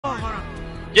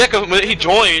Yeah, because when he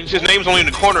joins, his name's only in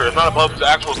the corner. It's not above the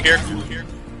actual character.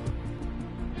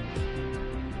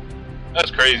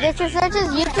 That's crazy. This is such a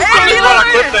YouTube I'm glad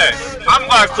I clipped that. I'm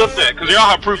glad I clipped that, because y'all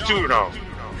have proof too now.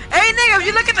 Hey, nigga, if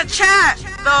you look at the chat,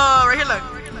 right here, look.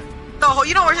 The whole,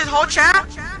 you know where it says whole chat?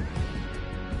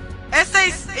 It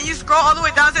says, and you scroll all the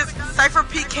way down, it says Cypher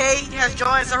PK has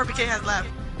joined, Cypher PK has left.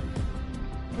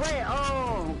 Wait,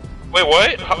 Wait,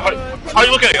 what? How do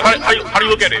you look at it? How do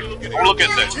you look at it? How look at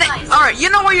that? Alright, you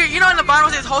know where you know in the bottom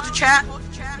it says hold to chat?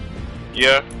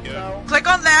 Yeah. Click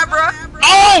on that, bro.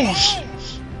 Oh!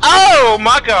 Oh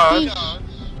my god!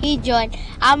 He joined.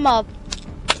 I'm up.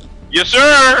 Yes,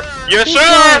 sir! Yes, sir!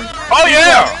 Oh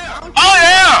yeah! Oh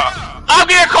yeah! I'll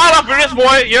get caught up for this,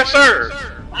 boy! Yes, sir!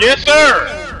 Yes,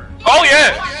 sir! Oh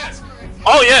yes!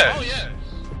 Oh yes!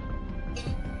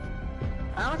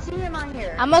 I don't see him on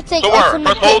here. I'm gonna take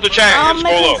Press hold to chat and I'm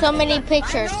scroll making up. so many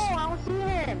pictures. I don't see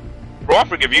him. Bro, I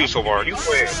forgive you, Somar. You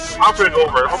playing. I'm finna go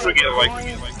over. I'm finna get like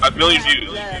a million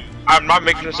views. I'm not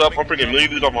making this up. I'm finna get a million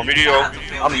views on my video. I'm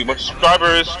gonna get a bunch of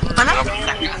subscribers. And I'm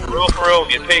gonna use for real,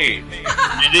 get paid.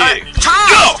 You dig?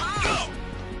 Go!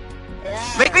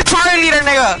 Make me party leader,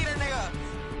 nigga.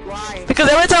 Why? Because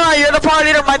every time you're the party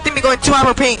leader, my thing be going 2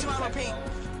 hyper ping.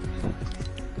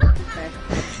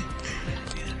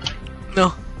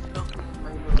 No.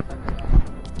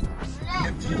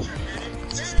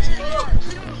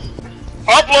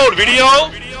 Upload video.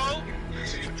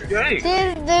 Yay.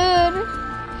 This dude.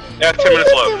 Yeah, 10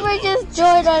 minutes left. We just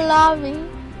joined our lobby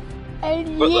and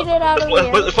yeeted out of here.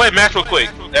 Let's play a match real quick.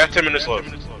 That's 10 minutes left.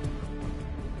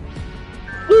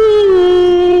 Why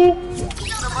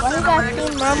you got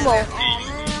Team Rumble?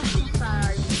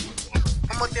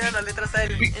 Vamos a tirar las letras a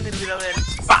él en el video de él.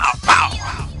 Pow, pow.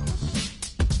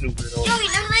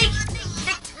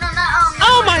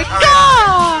 Oh my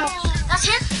god! That's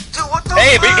him? Dude, what the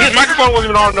Hey, but fuck? his microphone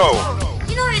wasn't even on, no.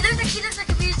 You know, there's like, he looks like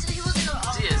he wasn't on.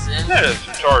 That is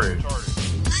retarded.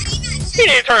 He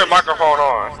didn't turn his microphone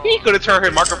on. He could have turned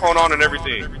his microphone on and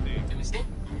everything.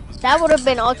 That would have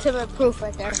been ultimate proof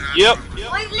right there. Yep.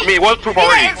 I mean, it was proof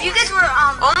already. If you guys were,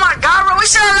 Oh my god, bro, we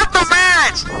should have left the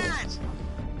match!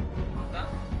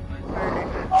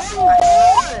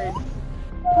 Oh,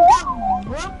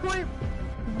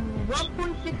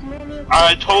 1.6 million.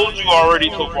 I told you already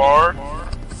so far.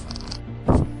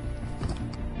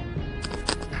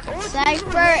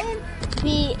 Cypher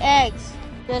PX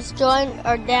just joined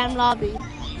our damn lobby.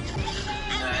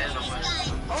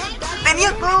 Man,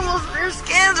 you got those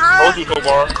skins, Told bro! you so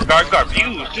far. Guys got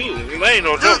views too. There ain't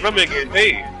no joke. That man getting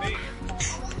paid.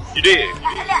 You did.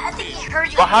 I think he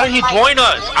heard you. But how did he join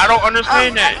us? I don't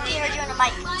understand I that. think he heard you on the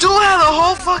mic. Dude had the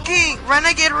whole fucking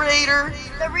Renegade Raider.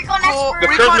 The recon Oh, The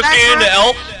expert. Christmas skin, the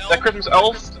elf, that Christmas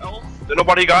elf that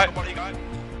nobody got.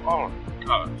 Oh my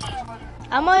god.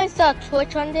 I'm gonna install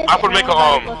Twitch on this. I'm gonna make and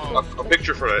I'm gonna go a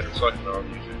picture for that so I can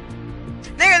use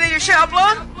it. Nigga, did your shit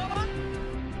upload?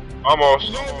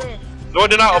 Almost. No, it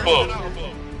did not upload.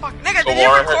 Fuck, nigga, So did you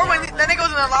why- record when that nigga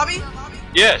was in the lobby?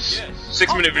 Yes.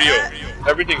 6-minute video.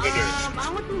 Everything's in there. I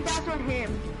don't think that's on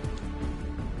him.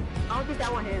 I don't think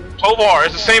that was him. Tovar,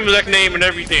 it's the same exact name and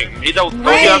everything. That was,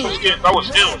 Right. that was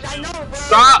him. I know, but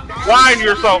Stop lying to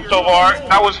yourself, Tovar.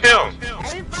 That was him.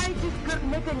 everybody just could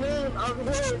make a name of him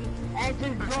and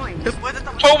just join. Was it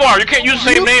the Tovar, you can't use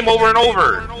the same name over and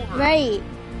over. Right.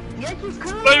 Yes, you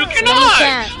could. No, you No, you cannot.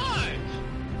 can't.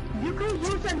 You could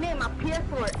use a name of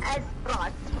PS4,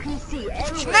 Xbox, PC,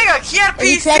 everywhere. Nigga, he had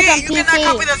He said PC. on You cannot PC.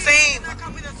 copy the same.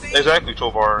 Exactly,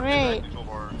 Tovar. Right.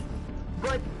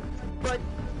 But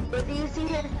do you see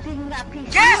that thing that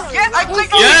PC? Yes, I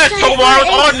clicked on Yes, it. Tovar was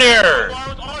on there.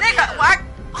 Nigga, what?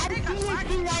 I didn't see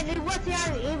anything that it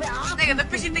wasn't even on. Nigga, the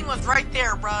PC thing was right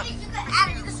there, bro. You could add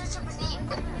it, you could search up his name.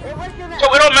 It wasn't.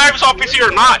 So it don't matter if it's on PC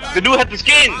or not. The dude had the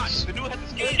skins.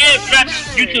 Skins match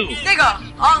YouTube. Nigga,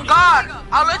 on God,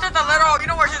 I looked at the little, you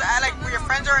know where it says, like, where your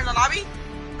friends are in the lobby?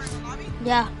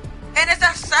 Yeah. And it's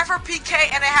a Cypher PK,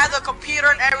 and it has a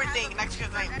computer and everything next to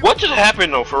his name. What just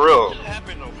happened though, for real?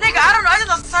 Nigga, I don't know, I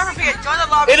just a Cypher PK joined the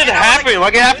lobby. It didn't and I was happen.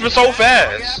 Like it happened so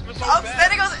fast.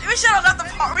 Then he goes, we should have left the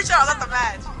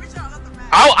match.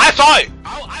 I saw it.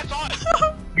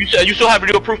 You said you still have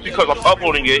video proof because I'm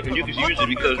uploading it, and you can use it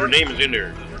because your name is in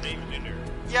there.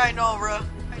 Yeah, I know, bro.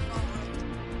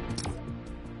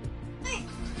 Hey,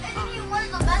 isn't he one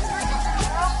of the best versions in the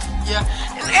world? Yeah.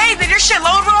 Hey, did your shit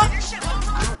load, bro?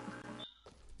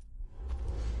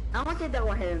 I don't think that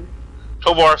was him.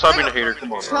 Tovar, stop being a hater.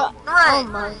 Come on, bro. Oh Right.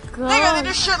 my Nigga, did god.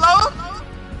 your shit load?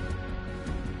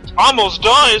 Almost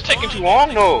done. It's taking too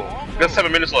long though. We got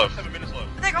 7 minutes left.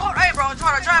 Nigga, hold hey, bro,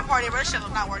 try to join party, but this shit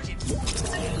was not working.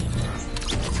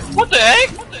 What the heck?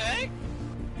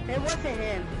 It wasn't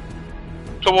him.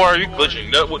 Tobar, you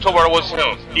glitching. Tobar was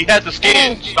him. He has the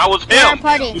skins. Hey, That was we're him.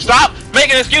 partying. Stop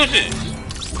making excuses.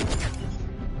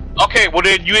 Okay, well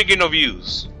then you ain't getting no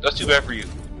views. That's too bad for you.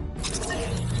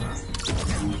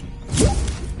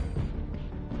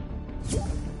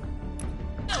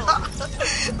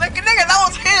 Like nigga, that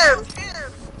was him.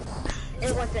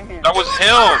 It wasn't him. That was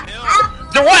him.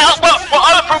 Then what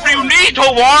other proof do you need,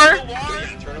 Tobar?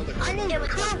 I need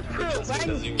proof, right?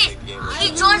 He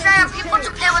joins other people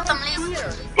to play with them, leave.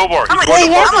 Tobar, I'm he's like, going Wait, he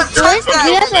to has a party. Twitch?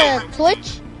 He has a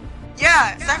Twitch?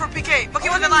 Yeah, Cypher PK. But he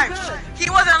wasn't live. He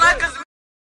wasn't live because.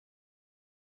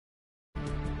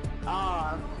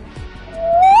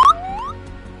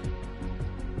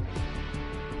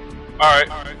 Alright,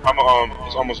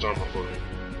 it's almost done before.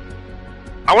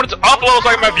 I wanted to upload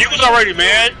like my views already,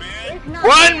 man.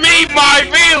 Run me my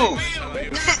views.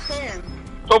 It's not him.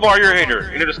 Tobar, you're a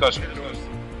hater. In a discussion.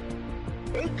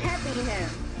 It can't be him.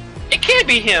 It can't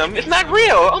be him. It's not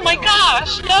real. Oh my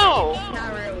gosh, no. It's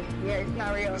not real. Yeah, it's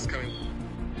not real. It's coming.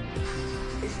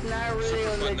 It's not real. Super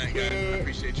fun night, guys. I Legit.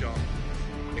 appreciate y'all.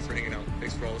 Thanks for hanging out.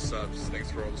 Thanks for all the subs. Thanks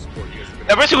for all the support you guys have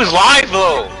been. I wish he was live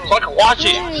though, so I can watch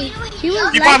it. He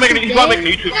was He's like probably making a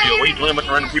today. YouTube video where he's doing a bunch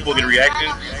of random people get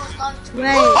reactions.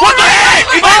 Right. What the heck?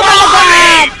 He's in the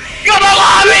lobby! He's in the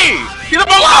lobby! He's in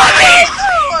the lobby!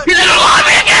 He's in the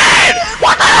lobby again!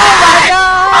 What the heck?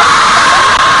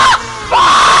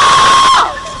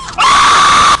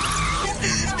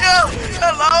 Yo,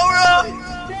 hello, bro.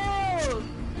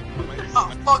 Oh,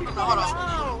 fuck, hold on.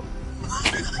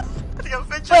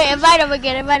 Wait, invite him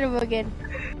again, invite him again.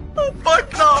 Oh,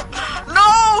 fuck no. No!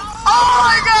 Oh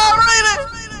my god, read it!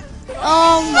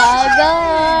 Oh my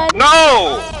god.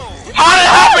 No! How did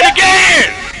it happen again?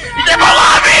 He's in my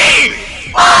lobby!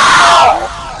 Oh!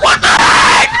 What the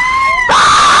heck?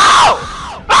 No!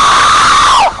 No!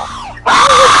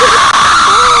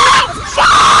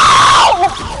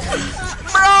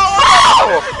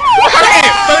 No!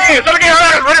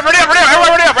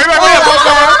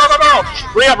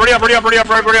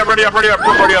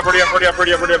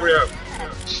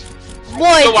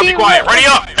 Boy, So be quiet. Ready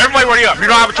up. Everybody ready up. You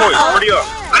don't have a choice. Ready up.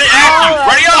 I didn't ask you.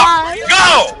 Ready up.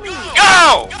 Go.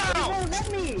 Go.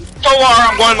 So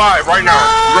I'm going live right now.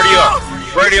 Ready up.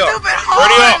 Ready up.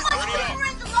 Ready up.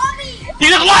 He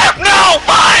just left. No.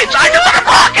 Fine. I just got a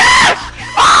podcast.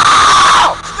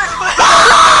 Oh!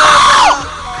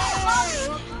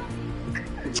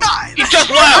 He just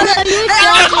left. He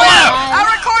just left. I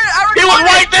recorded. He was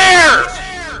right there.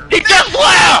 He just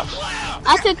left.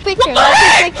 I took pictures, I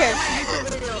took pictures.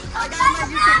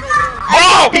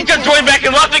 Oh, he just joined back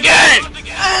and left again.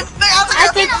 I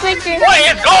took pictures. What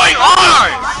is going on?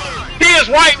 He is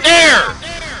right there.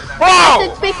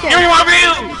 Bro, took pictures. give me my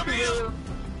views.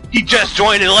 He just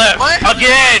joined and left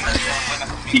again.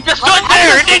 He just stood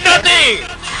there and did nothing.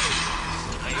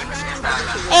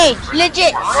 Hey,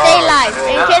 legit, stay live.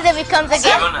 In case it becomes a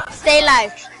game, stay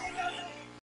live.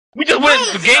 We just went.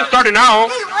 The game started now.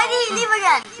 Hey, why did he leave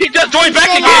again? He just joined back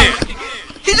again.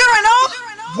 He did right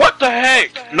now? What the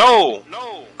heck? No.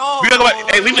 Oh. We gotta go back.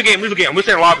 Hey, leave the game. Leave the game. We're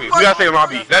staying in the lobby. We gotta stay in the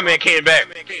lobby. That man came back.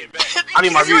 I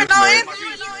need my views, man.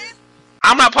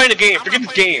 I'm not playing the game. Forget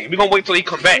this game. We gonna wait till he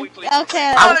come back. Okay,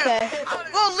 okay.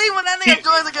 We'll leave when that nigga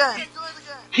joins again.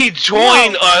 He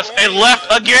joined us and left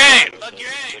again.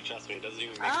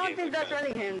 I don't think that's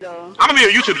really him though. I'm gonna be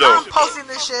on YouTube though. I'm posting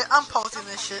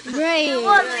this shit. Great.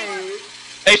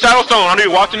 Hey, Shadowstone, I know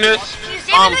you're watching this.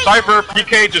 Cypher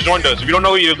PK just joined us. If you don't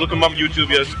know, you look him up on YouTube.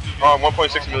 He has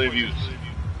 1.6 million views.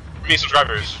 I mean,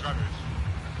 subscribers.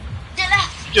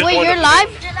 Just Wait, joined you're us live?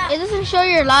 today. It doesn't show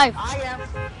you're live. I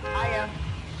am.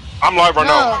 I'm live right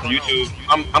now No. on YouTube.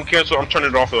 I'm canceled. I'm turning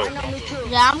it off though. Me too.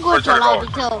 Yeah, I'm going to Turn it allow off. you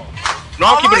too. No,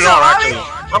 I'm keeping it on Alright.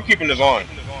 actually. I'm keeping this on.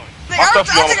 Nigga, My stuff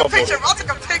I'll is take a on picture. upload. I'll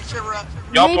take a picture, bro.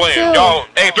 Y'all Me playing? too. Y'all.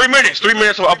 Hey, 3 minutes. 3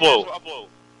 minutes of upload.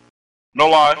 No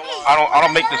lie. I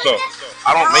don't make this up.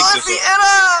 I don't make this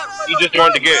up. He just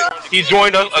joined again. He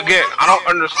joined us again. I don't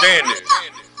understand it.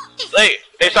 Hey,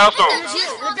 Shadowstone.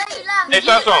 Hey,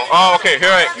 Shadowstone. Oh, okay. Here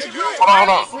I.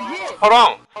 Hold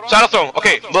on. Shadowstone.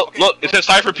 Okay, look. It says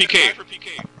Cypher PK.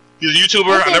 He's a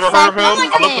YouTuber. I never heard of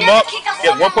him. I looked him up. He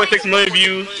has 1.6 million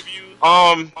views.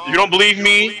 If you don't believe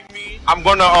me, I'm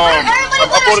gonna I'm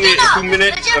uploading it in 2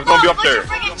 minutes. It's gonna be up there.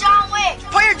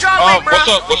 Put your jaw away, bro.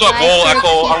 What's up, Bull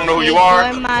Echo? I don't know who you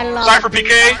are. Cypher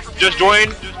PK just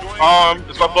joined.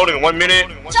 It's uploading in 1 minute.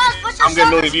 I'm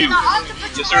getting a million views.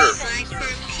 Yes, sir.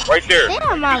 Right there. You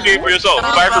see it for yourself.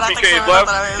 Cypher PK is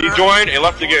left. He joined and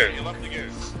left again.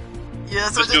 Yeah,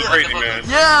 This dude's crazy, man.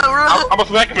 Yeah, bro. I'm gonna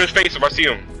smack him in his face if I see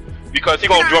him, because he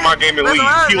gonna join my game and leave.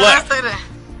 He left.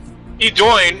 He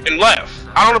joined and left.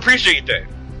 I don't appreciate that.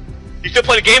 He still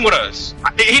played a game with us.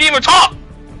 He didn't even talk.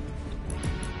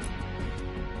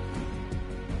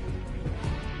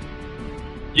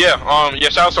 Yeah, yeah,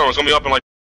 South Zone is gonna be up in like.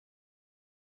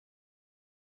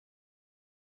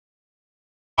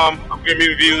 I'm giving me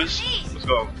reviews. Let's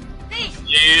go. Please.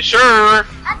 Yeah, sure.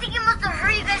 I think you must have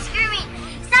heard you guys screaming.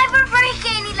 Cyber Break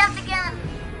and he left again.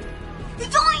 He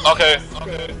joined. Okay.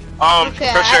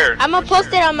 Okay, press share. I'm gonna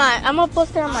post it on my. I'm gonna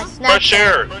post it on my Snapchat. Press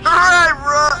share. Alright,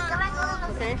 bro.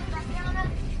 Okay.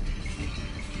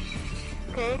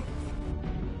 Okay.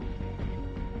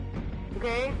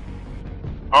 Okay.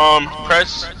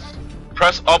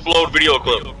 Press upload video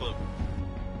clip. It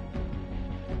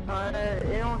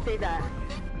don't say that.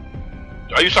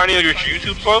 Are you signing in your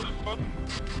YouTube stuff?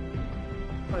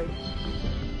 Wait.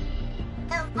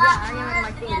 Yeah, I am in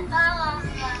my thing.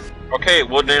 Okay,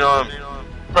 well then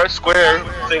press square,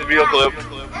 same video clip.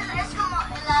 Es como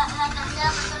la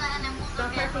tercera persona en el mundo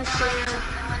que Pressing square.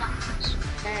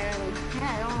 And yeah, I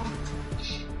don't.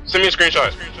 Send me a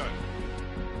screenshot.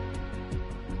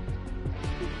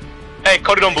 Hey,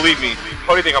 Cody don't believe me.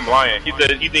 Cody think I'm lying. He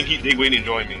said he think he waiting to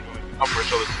join me. I'm for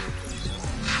sure.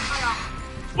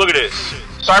 Look at this.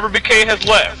 Cyber BK has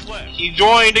left. He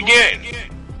joined again.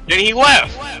 Then he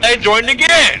left and joined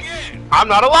again. I'm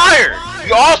not a liar.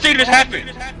 You all see this happen.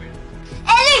 At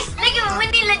least, look at we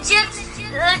need legit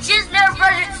little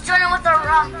brother to join in with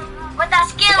that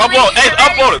skill. Upload, hey,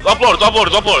 upload it. It's up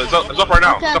right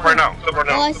now. It's up right now. It's up right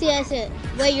Oh, now. I see.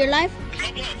 Wait, you're live?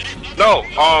 No,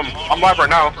 I'm live right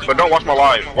now, but don't watch my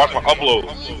live. Watch my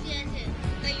upload.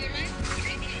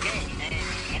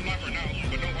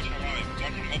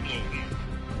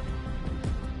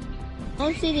 I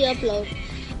don't see the upload.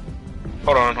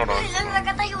 Hold on.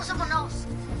 Acá está yo someone else.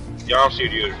 Yeah, I don't see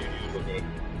it either.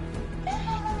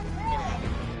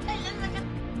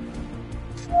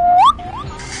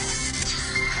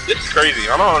 This is crazy.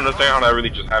 I don't understand how that really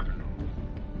just happened.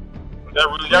 That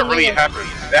really happened.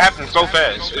 That happened so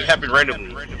fast. It happened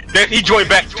randomly. Then he joined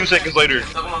back 2 seconds later.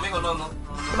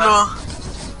 No.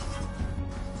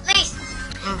 Please,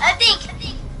 I think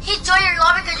he joined your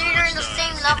lobby because you're in the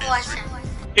same level as him.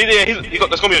 He did.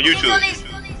 That's gonna be on YouTube.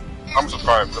 I'm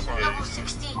subscribed. That's Level gonna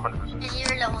 16, 100%. and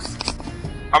you're level 16.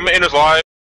 I'm gonna end this live.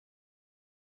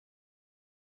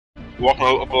 Walk my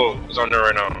upload. It's on there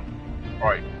right now.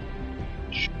 Alright.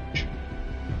 Joe,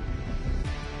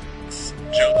 it's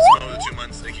been over 2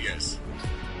 months. Thank you guys.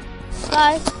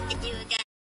 Guys. You guys.